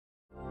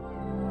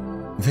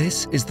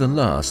This is the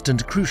last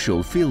and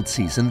crucial field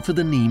season for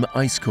the NEEM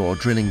ice core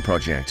drilling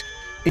project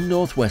in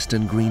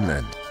northwestern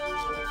Greenland.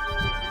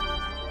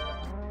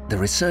 The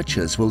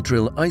researchers will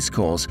drill ice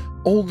cores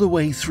all the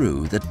way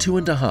through the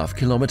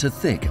 2.5-kilometer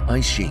thick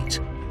ice sheet.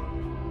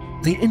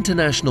 The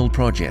international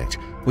project,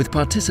 with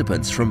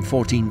participants from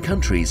 14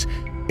 countries,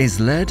 is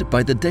led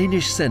by the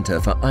Danish Center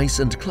for Ice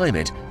and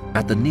Climate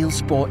at the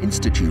Niels Bohr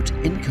Institute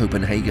in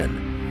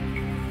Copenhagen.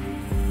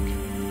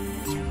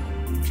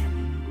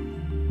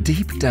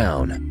 Deep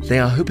down, they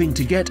are hoping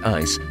to get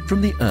ice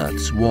from the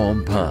Earth's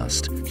warm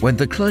past, when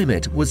the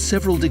climate was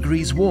several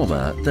degrees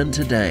warmer than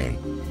today.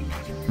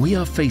 We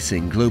are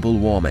facing global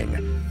warming,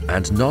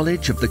 and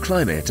knowledge of the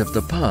climate of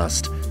the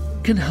past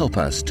can help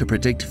us to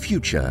predict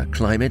future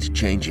climate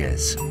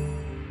changes.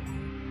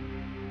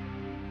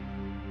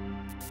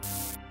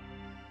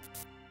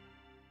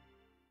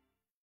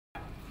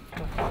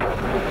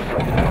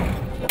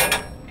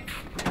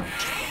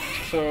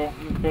 So,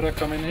 you better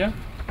come in here.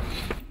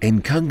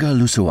 In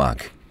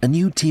Kangerlussuaq, a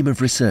new team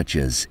of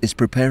researchers is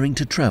preparing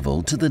to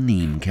travel to the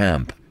NEEM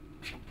camp.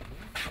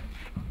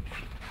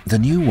 The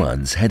new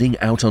ones heading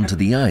out onto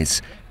the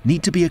ice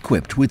need to be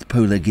equipped with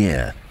polar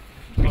gear.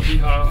 Og vi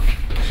har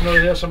sådan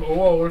noget her som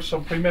overall,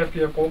 som primært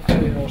bliver brugt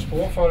til vores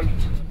borefolk.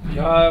 Vi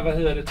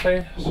har,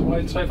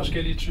 tre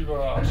forskellige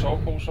typer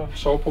soveposer.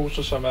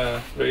 Soveposer, som er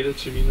rated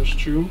til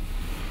 -20,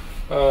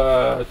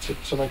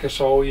 så man kan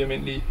sove i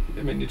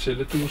almindelige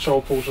telte.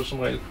 Soveposer som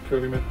regel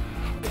kører vi med.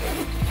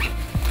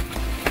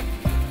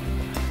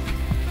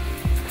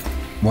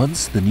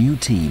 Once the new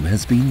team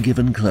has been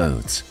given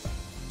clothes,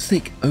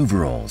 thick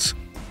overalls,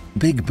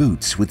 big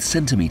boots with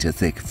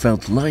centimeter-thick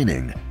felt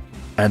lining,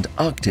 and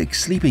Arctic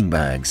sleeping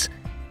bags,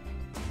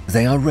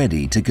 they are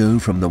ready to go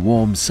from the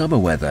warm summer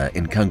weather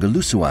in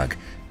Kangerlussuaq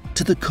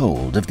to the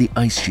cold of the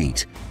ice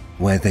sheet,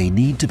 where they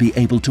need to be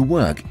able to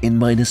work in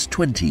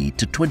 -20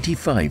 to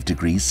 25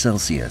 degrees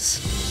Celsius.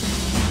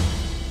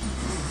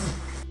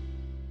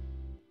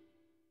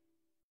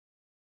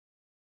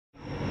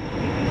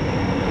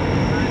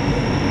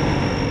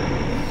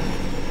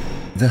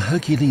 The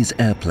Hercules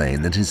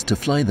airplane that is to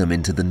fly them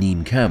into the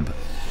NEEM camp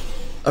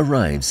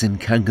arrives in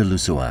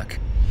Kangerlussuaq.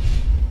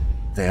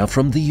 They are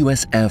from the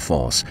US Air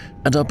Force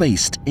and are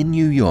based in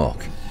New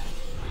York.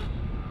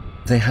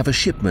 They have a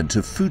shipment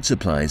of food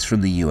supplies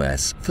from the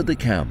US for the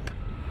camp.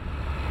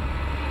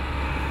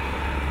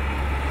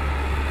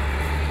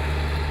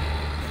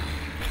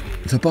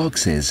 The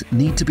boxes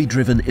need to be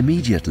driven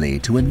immediately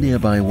to a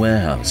nearby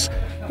warehouse,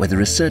 where the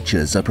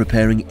researchers are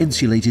preparing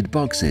insulated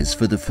boxes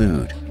for the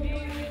food.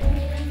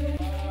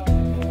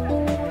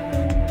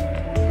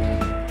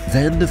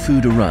 Then the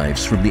food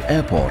arrives from the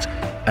airport,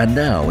 and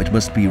now it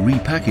must be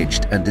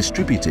repackaged and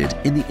distributed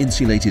in the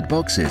insulated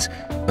boxes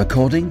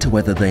according to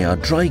whether they are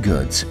dry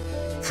goods,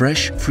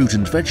 fresh fruit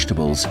and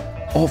vegetables,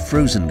 or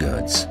frozen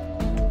goods.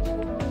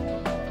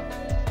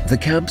 The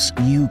camp's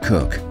new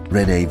cook,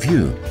 René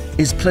Vieux,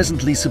 is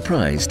pleasantly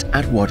surprised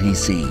at what he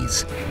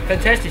sees.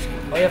 Fantastisk,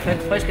 og jeg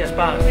fandt friske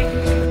asparges.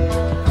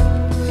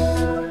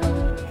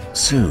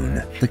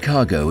 Soon, the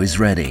cargo is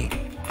ready.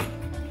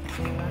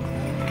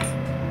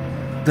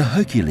 The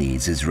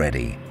Hercules is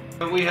ready.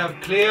 We have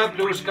clear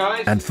blue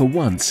skies. And for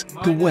once,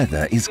 the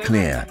weather is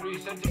clear,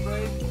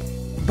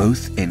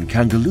 both in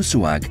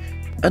Kangerlussuaq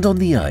and on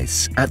the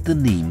ice at the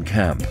NEEM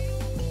camp.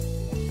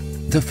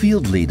 The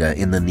field leader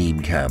in the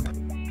NEEM camp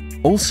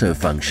also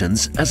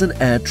functions as an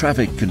air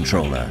traffic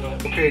controller.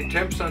 Okay,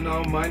 temps are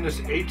now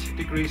 -8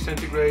 degrees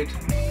centigrade.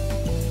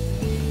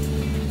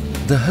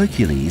 The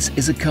Hercules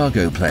is a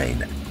cargo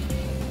plane,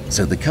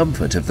 so the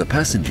comfort of the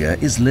passenger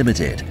is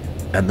limited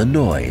and the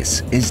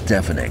noise is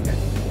deafening.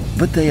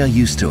 But they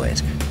are used to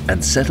it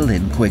and settle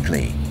in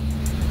quickly.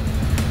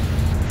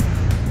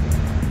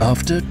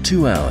 After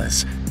 2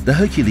 hours, the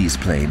Hercules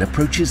plane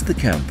approaches the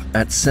camp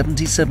at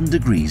 77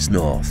 degrees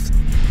north.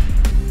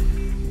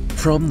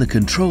 From the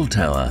control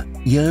tower,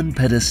 Jørn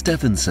Petter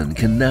Steffensen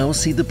can now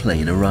see the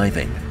plane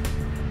arriving.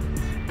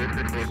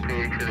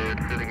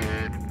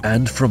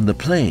 And from the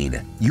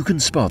plane, you can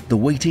spot the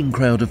waiting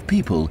crowd of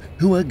people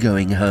who are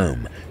going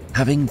home,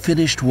 having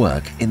finished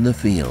work in the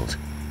field.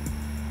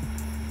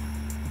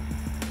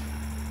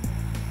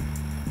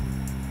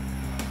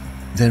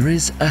 There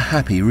is a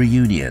happy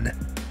reunion,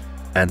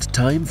 and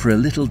time for a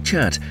little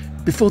chat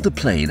before the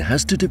plane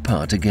has to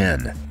depart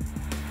again.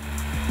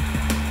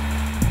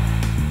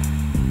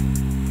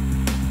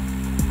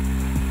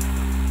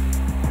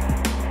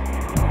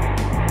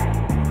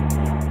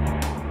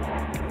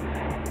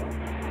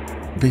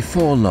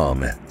 Before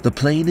long, the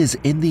plane is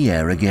in the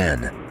air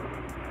again.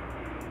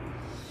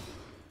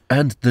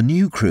 And the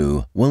new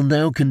crew will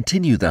now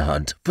continue the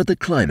hunt for the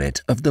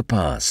climate of the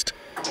past.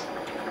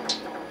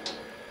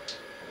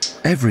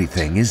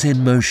 Everything is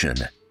in motion.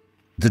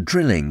 The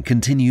drilling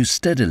continues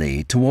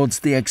steadily towards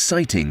the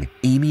exciting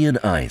Eemian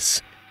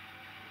ice.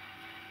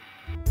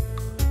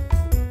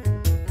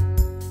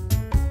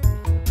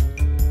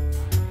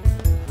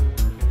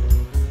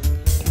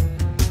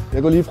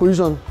 Jeg går lige i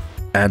fryseren.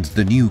 And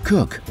the new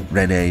cook,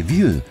 René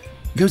Vieux,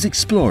 goes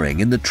exploring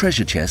in the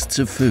treasure chests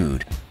of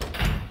food.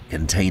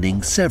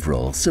 containing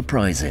several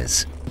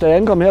surprises. Da jeg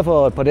ankom her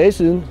for et par dage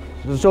siden,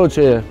 så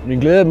til min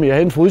glæde, at jeg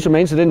havde en fryser med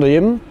ind til den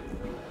derhjemme.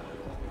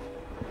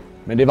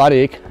 Men det var det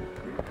ikke.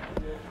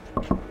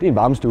 Det er en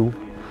varmestue.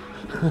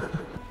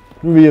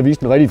 Nu vil jeg vise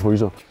den rigtige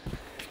fryser.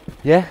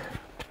 Ja,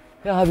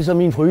 her har vi så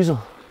min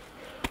fryser.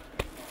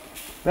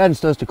 Verdens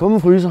største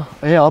kummefryser,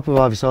 og heroppe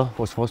bevarer vi så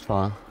vores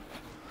frostfare.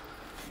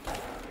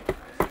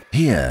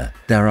 Here,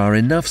 there are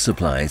enough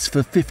supplies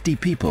for 50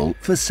 people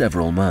for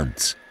several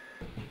months.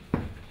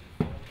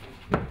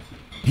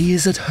 He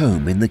is at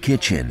home in the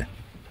kitchen,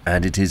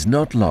 and it is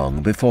not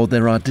long before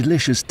there are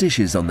delicious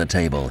dishes on the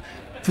table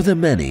for the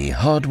many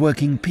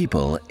hard-working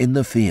people in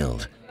the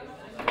field.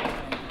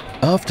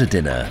 After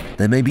dinner,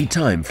 there may be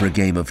time for a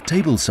game of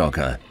table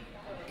soccer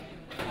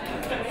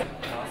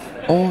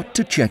or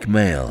to check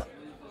mail.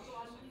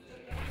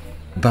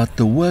 But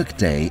the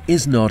workday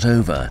is not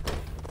over,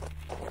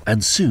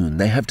 and soon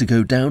they have to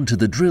go down to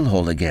the drill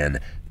hall again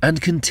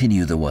and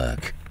continue the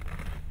work.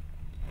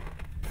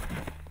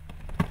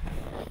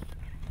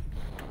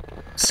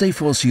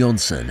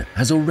 icecore-scientists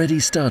has already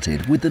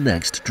started with the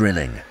next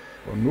drilling.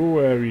 Og nu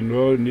vi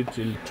nået ned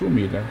til 2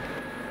 meter,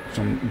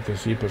 som I kan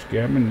se på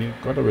skærmen,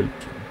 godt og vel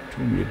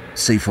 2 meter.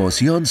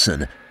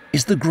 icecore-scientists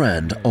is the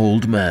grand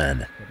old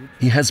man.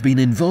 He has been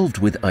involved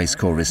with ice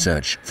core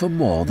research for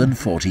more than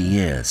 40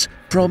 years,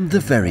 from the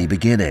very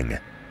beginning.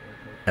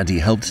 And he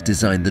helped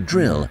design the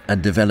drill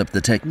and develop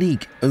the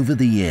technique over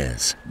the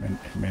years.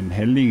 Men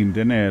handlingen,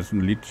 den er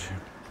sådan lidt,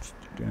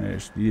 den er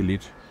stiget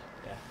lidt.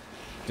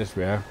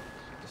 Desværre.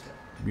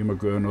 Vi må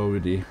gøre noget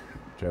ved det,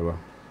 Trevor.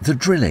 The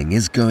drilling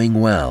is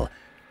going well,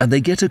 and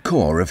they get a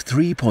core of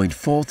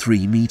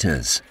 3.43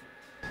 meters.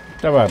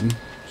 Der var den.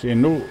 Se,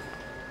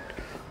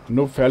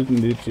 nu faldt den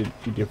lidt til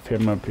de der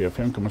 5 ampere,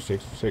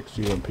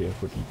 5,67 ampere,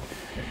 fordi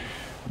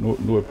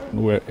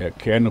nu er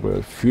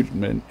kernerøret fyldt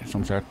med,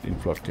 som sagt, en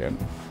flot kerne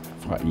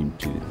fra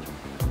NEEM-tiden.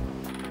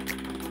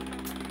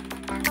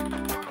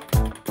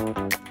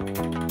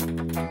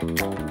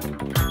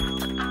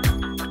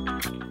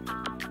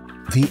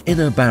 The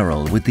inner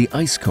barrel with the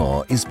ice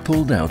core is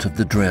pulled out of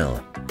the drill.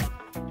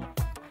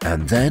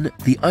 And then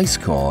the ice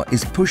core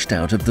is pushed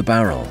out of the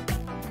barrel.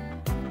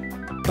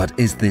 But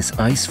is this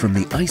ice from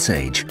the Ice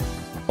Age?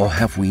 Or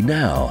have we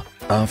now,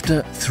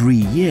 after 3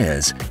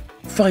 years,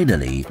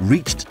 finally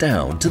reached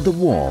down to the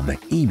warm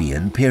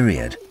Eemian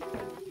period?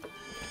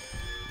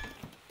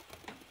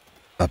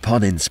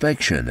 Upon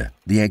inspection,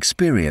 the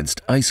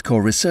experienced ice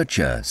core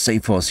researcher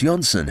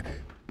icecore-scientists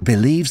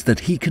believes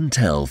that he can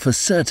tell for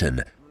certain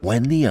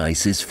when the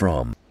ice is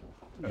from.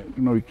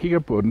 Når vi kigger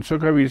på den, så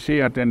kan vi se,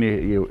 at den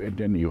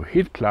er jo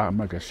helt klar.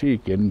 Man kan se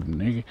igennem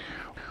den, ikke?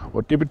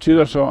 Og det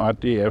betyder så,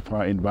 at det er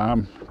fra en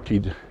varm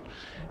tid.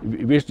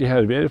 Hvis det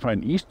havde været fra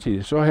en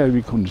istid, så havde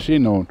vi kunnet se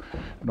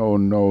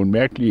nogle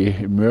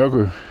mærkelige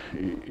mørke,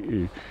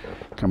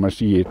 kan man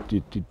sige,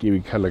 det vi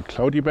kalder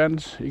cloudy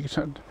bands, ikke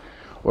sandt?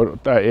 Og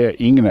der er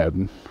ingen af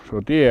dem. Så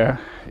det er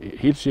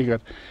helt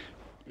sikkert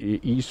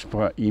is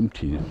fra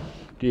NEEM-tiden.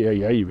 Det er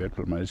jeg i hvert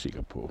fald meget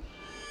sikker på.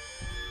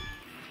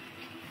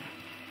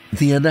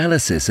 The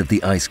analysis of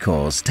the ice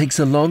cores takes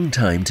a long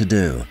time to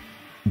do,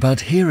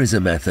 but here is a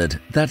method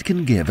that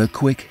can give a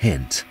quick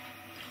hint.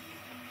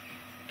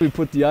 We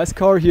put the ice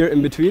core here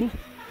in between,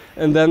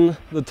 and then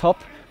the top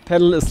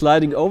pedal is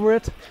sliding over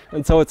it,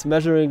 and so it's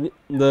measuring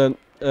the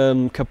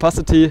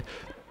capacity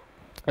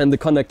and the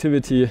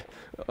conductivity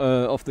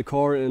of the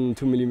core in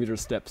 2 mm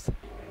steps.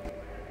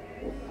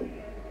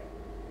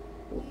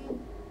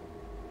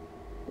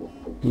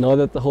 Now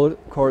that the whole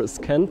core is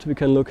scanned, we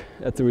can look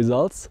at the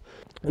results.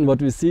 And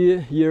what we see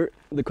here,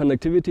 the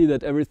conductivity,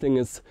 that everything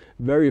is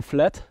very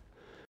flat.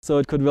 So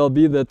it could well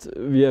be that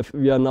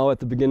we are now at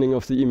the beginning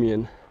of the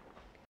Eemian.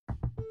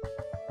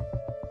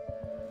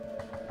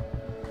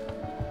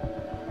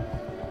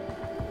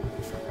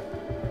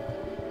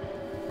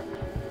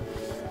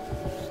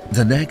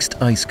 The next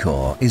ice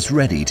core is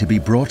ready to be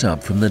brought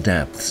up from the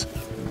depths.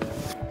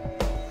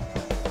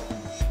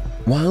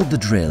 While the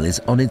drill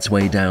is on its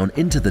way down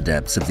into the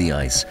depths of the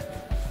ice,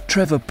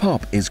 Trevor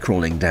Popp is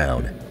crawling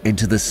down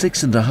into the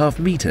 6.5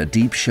 meter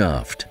deep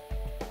shaft.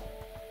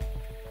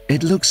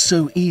 It looks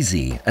so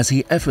easy as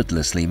he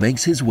effortlessly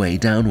makes his way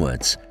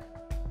downwards.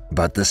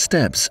 But the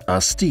steps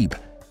are steep,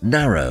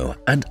 narrow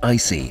and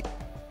icy,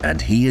 and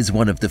he is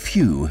one of the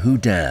few who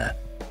dare.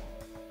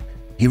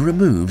 He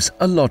removes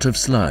a lot of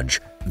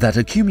sludge that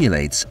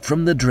accumulates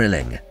from the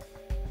drilling.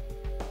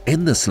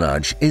 In the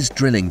sludge is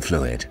drilling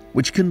fluid,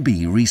 which can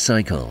be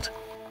recycled.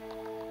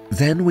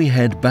 Then we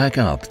head back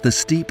up the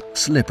steep,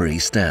 slippery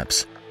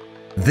steps,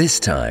 this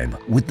time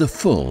with the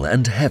full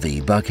and heavy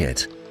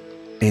bucket.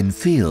 In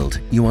field,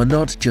 you are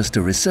not just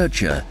a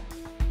researcher,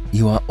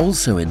 you are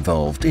also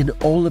involved in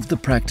all of the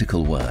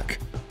practical work.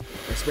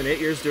 I spent 8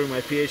 years doing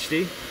my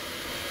PhD,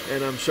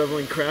 and I'm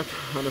shoveling crap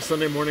on a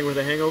Sunday morning with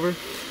a hangover.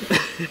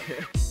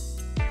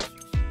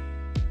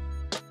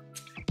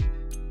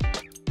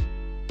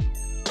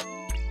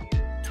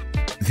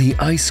 The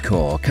ice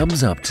core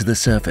comes up to the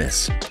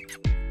surface.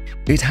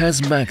 It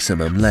has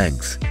maximum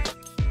length.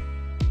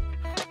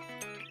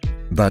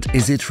 But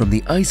is it from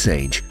the Ice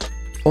Age,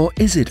 or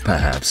is it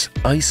perhaps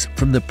ice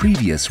from the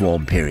previous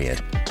warm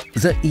period,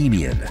 the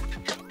Eemian?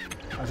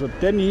 Altså,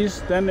 den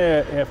is, den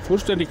er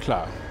fuldstændig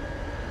klar.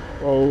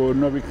 Og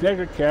når vi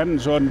knækker kernen,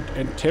 så er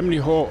den temmelig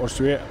hård og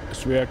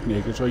svær at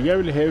knække. Så jeg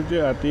vil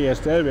hævde, at det er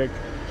stadigvæk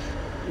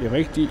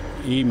rigtig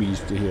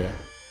emis, det her.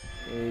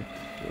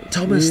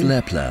 Thomas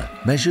Lepler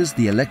measures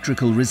the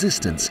electrical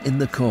resistance in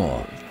the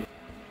core.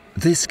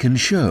 This can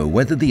show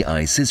whether the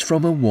ice is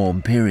from a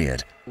warm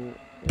period,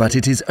 but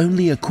it is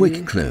only a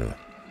quick clue.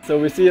 So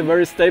we see a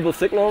very stable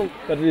signal,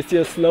 but we see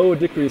a slow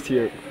decrease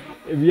here.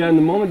 We are in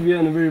the moment we are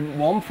in a very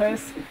warm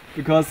phase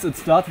because it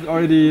started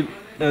already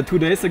 2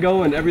 days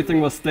ago and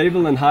everything was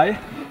stable and high,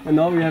 and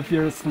now we have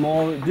here a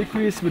small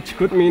decrease, which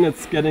could mean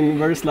it's getting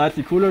very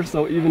slightly cooler.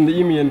 So even the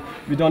Eemian,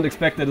 we don't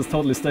expect that it's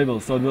totally stable,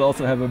 so it will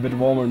also have a bit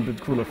warmer and a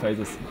bit cooler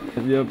phases.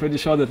 We are pretty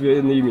sure that we are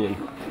in the Eemian.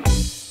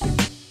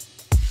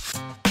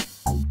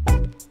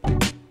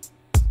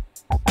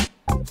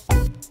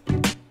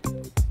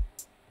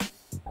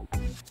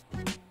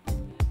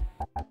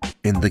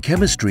 In the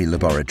chemistry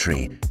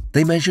laboratory,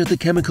 they measure the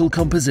chemical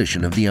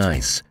composition of the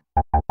ice.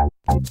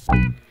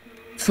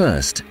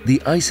 First,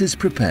 the ice is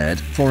prepared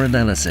for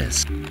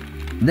analysis.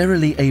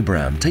 Nerily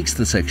Abraham takes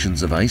the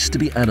sections of ice to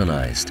be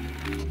analyzed.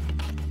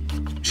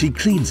 She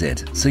cleans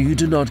it so you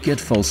do not get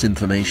false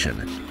information.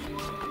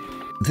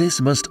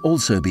 This must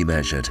also be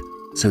measured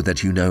so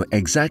that you know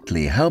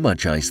exactly how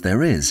much ice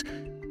there is,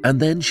 and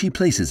then she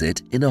places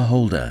it in a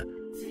holder.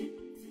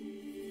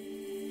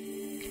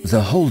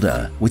 The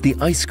holder with the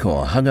ice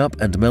core hung up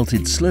and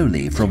melted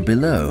slowly from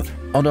below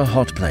on a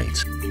hot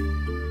plate.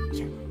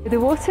 The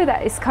water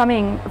that is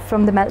coming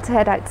from the melter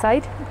head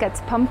outside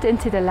gets pumped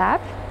into the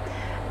lab,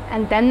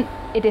 and then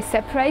it is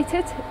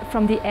separated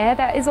from the air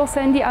that is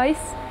also in the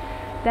ice.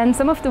 Then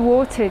some of the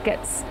water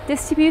gets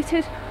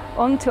distributed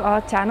onto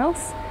our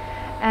channels,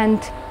 and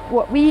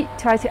what we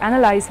try to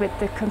analyze with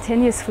the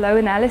continuous flow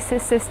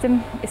analysis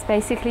system is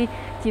basically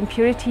the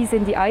impurities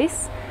in the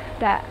ice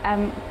that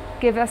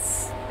give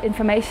us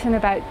information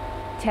about,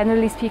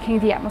 generally speaking,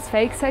 the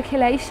atmospheric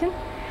circulation.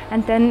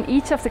 And then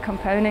each of the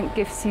components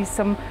gives you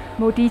some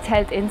more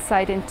detailed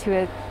insight into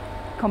a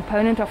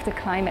component of the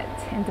climate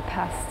in the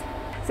past.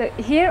 So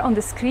here on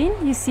the screen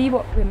you see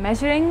what we're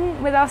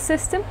measuring with our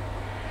system.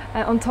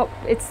 On top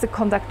it's the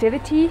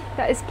conductivity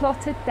that is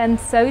plotted, then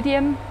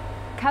sodium,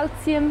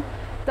 calcium,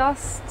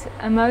 dust,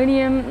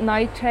 ammonium,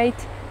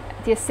 nitrate,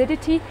 the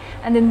acidity,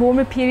 and in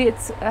warmer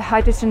periods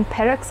hydrogen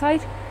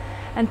peroxide.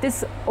 And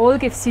this all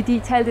gives you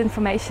detailed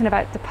information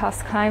about the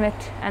past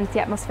climate and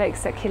the atmospheric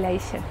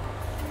circulation.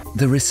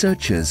 The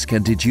researchers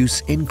can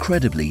deduce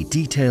incredibly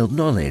detailed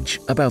knowledge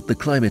about the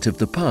climate of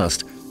the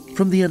past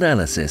from the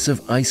analysis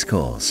of ice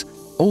cores,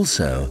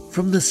 also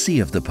from the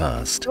sea of the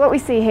past. What we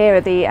see here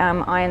are the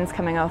ions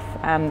coming off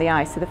the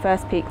ice. So the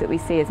first peak that we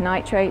see is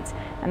nitrate,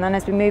 and then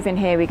as we move in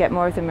here we get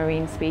more of the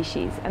marine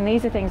species. And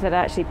these are things that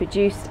are actually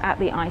produced at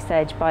the ice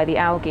edge by the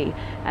algae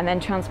and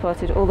then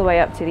transported all the way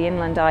up to the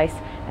inland ice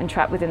and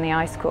trapped within the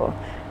ice core.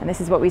 And this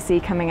is what we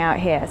see coming out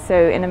here.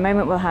 So in a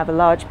moment we'll have a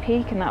large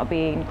peak, and that will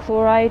be in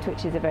chloride,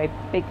 which is a very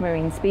big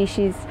marine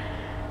species.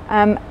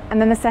 And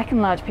then the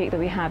second large peak that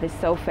we have is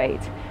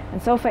sulfate. And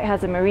sulfate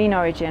has a marine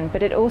origin,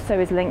 but it also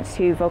is linked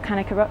to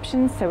volcanic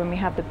eruptions. So when we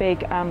have the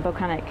big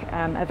volcanic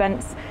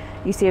events,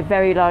 you see a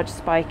very large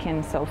spike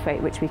in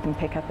sulfate, which we can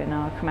pick up in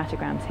our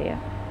chromatograms here.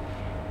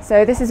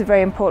 So this is a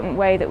very important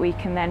way that we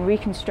can then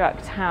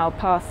reconstruct how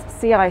past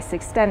sea ice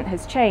extent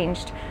has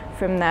changed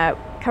from the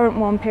current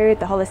warm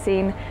period, the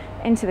Holocene,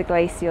 into the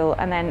glacial,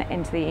 and then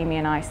into the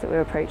Eemian ice that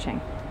we're approaching.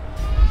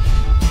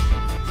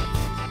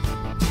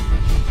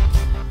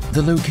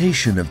 The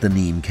location of the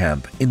NEEM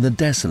camp in the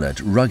desolate,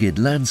 rugged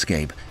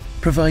landscape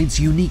provides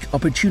unique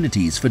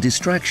opportunities for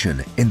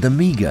distraction in the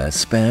meager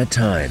spare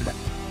time.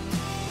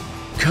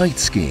 Kite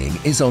skiing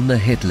is on the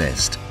hit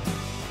list,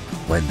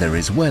 when there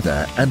is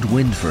weather and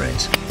wind for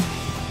it.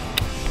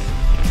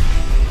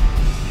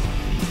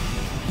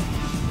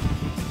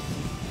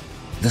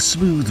 The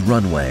smooth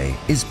runway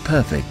is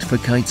perfect for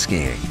kite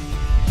skiing.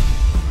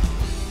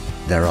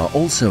 There are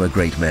also a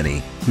great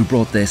many who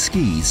brought their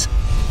skis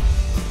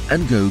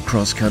and go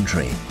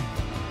cross-country.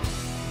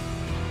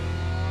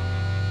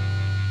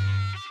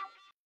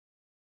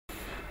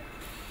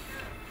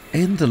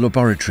 In the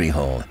laboratory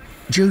hall,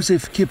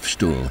 Joseph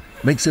Kipfstuhl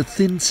makes a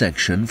thin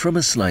section from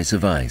a slice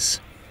of ice.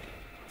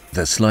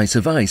 The slice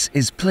of ice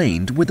is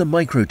planed with a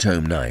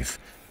microtome knife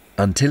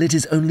until it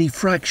is only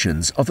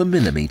fractions of a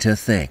millimeter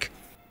thick.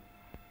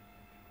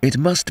 It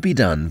must be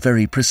done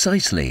very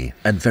precisely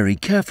and very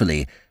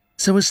carefully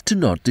so as to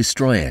not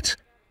destroy it.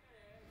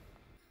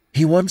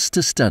 He wants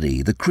to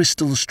study the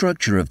crystal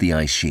structure of the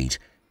ice sheet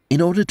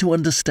in order to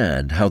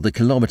understand how the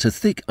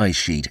kilometer-thick ice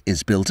sheet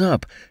is built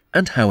up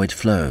and how it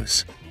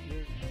flows.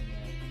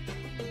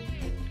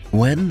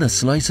 When the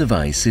slice of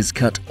ice is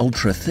cut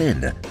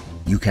ultra-thin,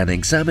 you can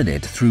examine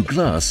it through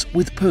glass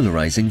with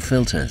polarizing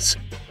filters.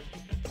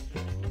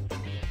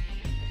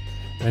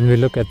 When we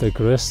look at the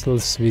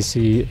crystals, we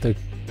see the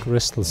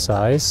crystal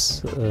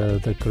size,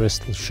 the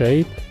crystal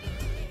shape,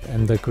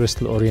 and the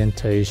crystal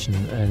orientation,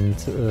 and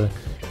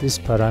these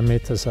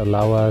parameters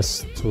allow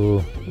us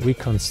to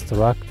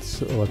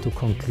reconstruct or to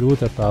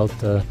conclude about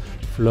the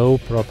flow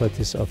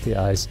properties of the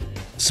ice.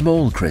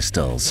 Small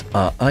crystals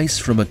are ice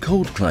from a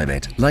cold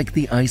climate like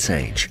the Ice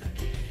Age,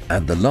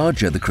 and the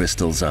larger the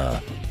crystals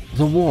are,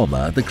 the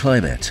warmer the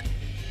climate.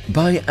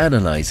 By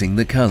analyzing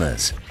the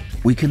colors,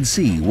 we can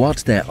see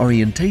what their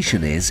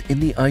orientation is in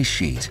the ice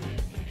sheet.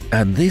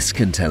 And this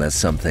can tell us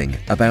something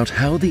about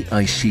how the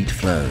ice sheet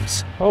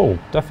flows.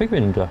 Der fik vi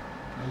den der.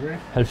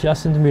 70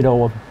 cm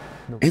over.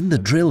 In the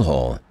drill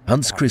hall,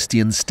 Hans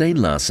Christian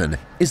Steinlarsen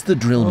is the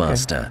drill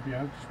master.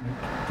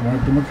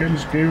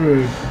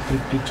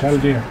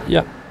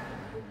 Ja.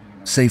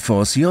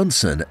 Seyfors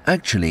Jonsson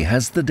actually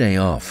has the day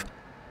off,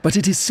 but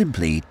it is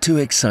simply too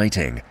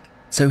exciting,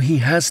 so he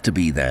has to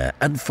be there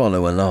and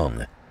follow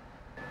along.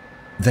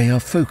 They are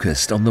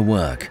focused on the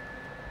work.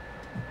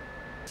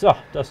 Så,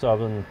 der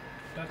stoppede den.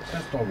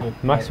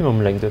 Maximum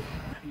længde.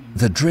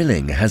 The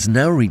drilling has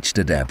now reached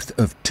a depth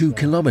of 2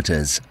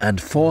 kilometers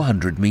and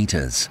 400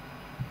 meters.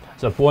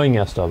 Så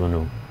boringen er stoppet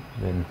nu,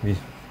 men vi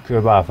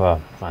kører bare for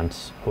at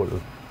rense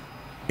hullet.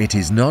 It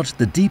is not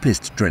the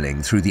deepest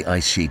drilling through the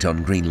ice sheet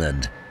on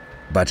Greenland,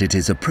 but it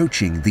is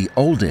approaching the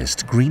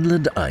oldest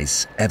Greenland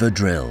ice ever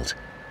drilled.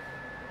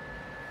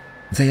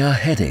 They are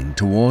heading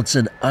towards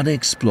an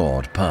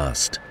unexplored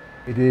past.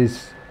 It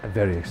is a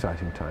very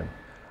exciting time.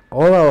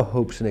 All our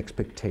hopes and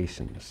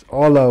expectations,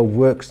 all our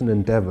works and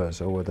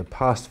endeavors over the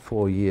past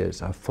 4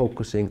 years are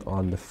focusing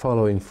on the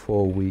following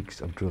 4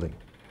 weeks of drilling.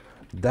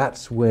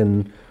 That's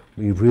when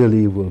we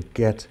really will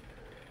get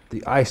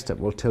the ice that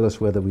will tell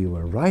us whether we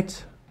were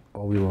right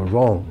or we were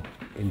wrong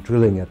in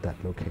drilling at that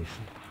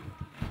location.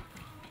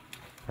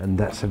 And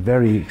that's a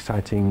very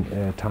exciting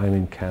time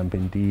in camp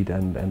indeed,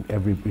 and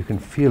you can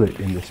feel it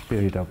in the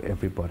spirit of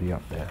everybody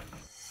up there.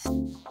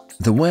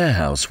 The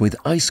warehouse with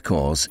ice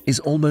cores is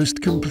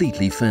almost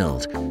completely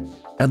filled,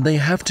 and they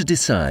have to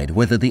decide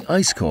whether the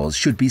ice cores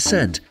should be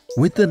sent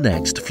with the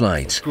next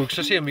flight.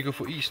 Så se om vi kan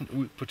få isen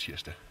ud på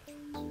tirsdag.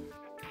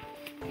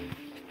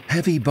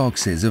 Heavy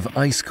boxes of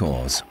ice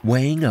cores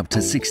weighing up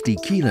to 60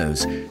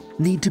 kilos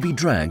need to be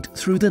dragged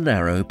through the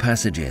narrow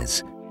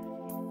passages.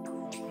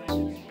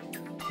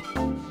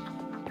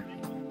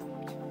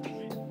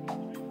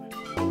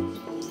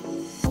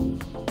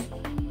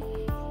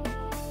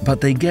 But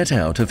they get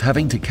out of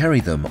having to carry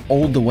them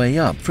all the way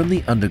up from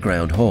the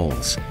underground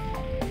halls.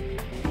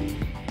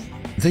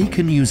 They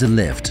can use a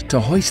lift to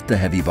hoist the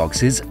heavy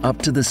boxes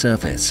up to the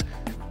surface,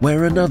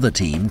 where another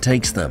team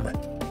takes them.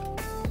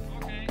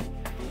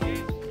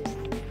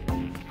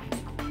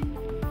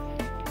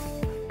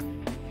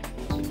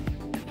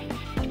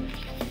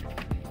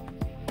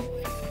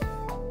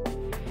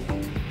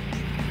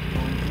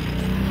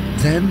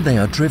 Then they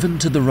are driven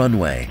to the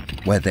runway,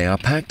 where they are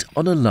packed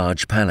on a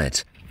large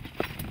pallet.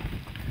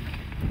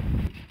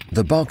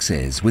 The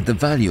boxes with the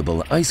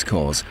valuable ice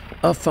cores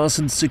are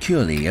fastened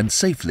securely and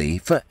safely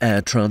for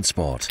air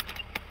transport.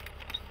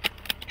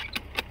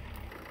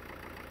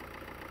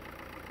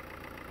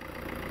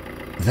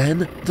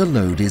 Then the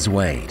load is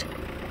weighed.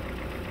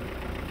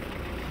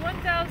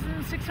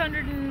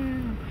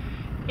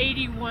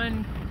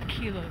 1,681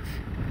 kilos.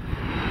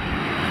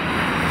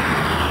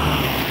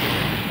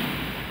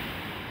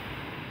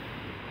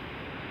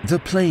 The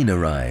plane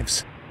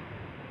arrives,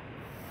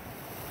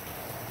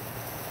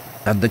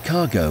 and the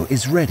cargo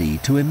is ready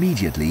to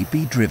immediately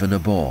be driven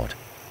aboard.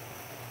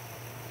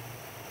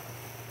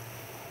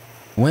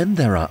 When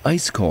there are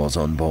ice cores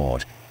on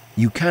board,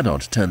 you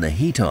cannot turn the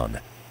heat on,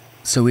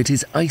 so it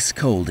is ice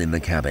cold in the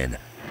cabin,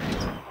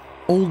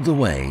 all the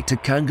way to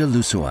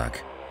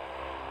Kangerlussuaq.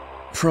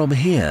 From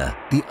here,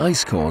 the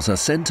ice cores are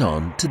sent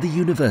on to the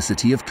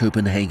University of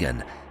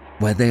Copenhagen,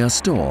 where they are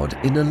stored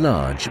in a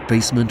large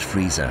basement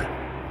freezer.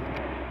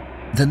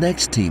 The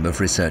next team of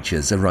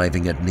researchers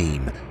arriving at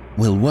NEEM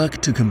will work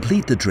to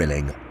complete the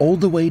drilling all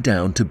the way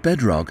down to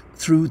bedrock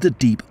through the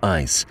deep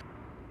ice.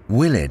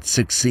 Will it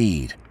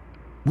succeed?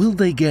 Will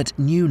they get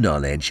new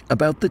knowledge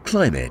about the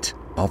climate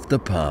of the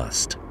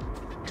past?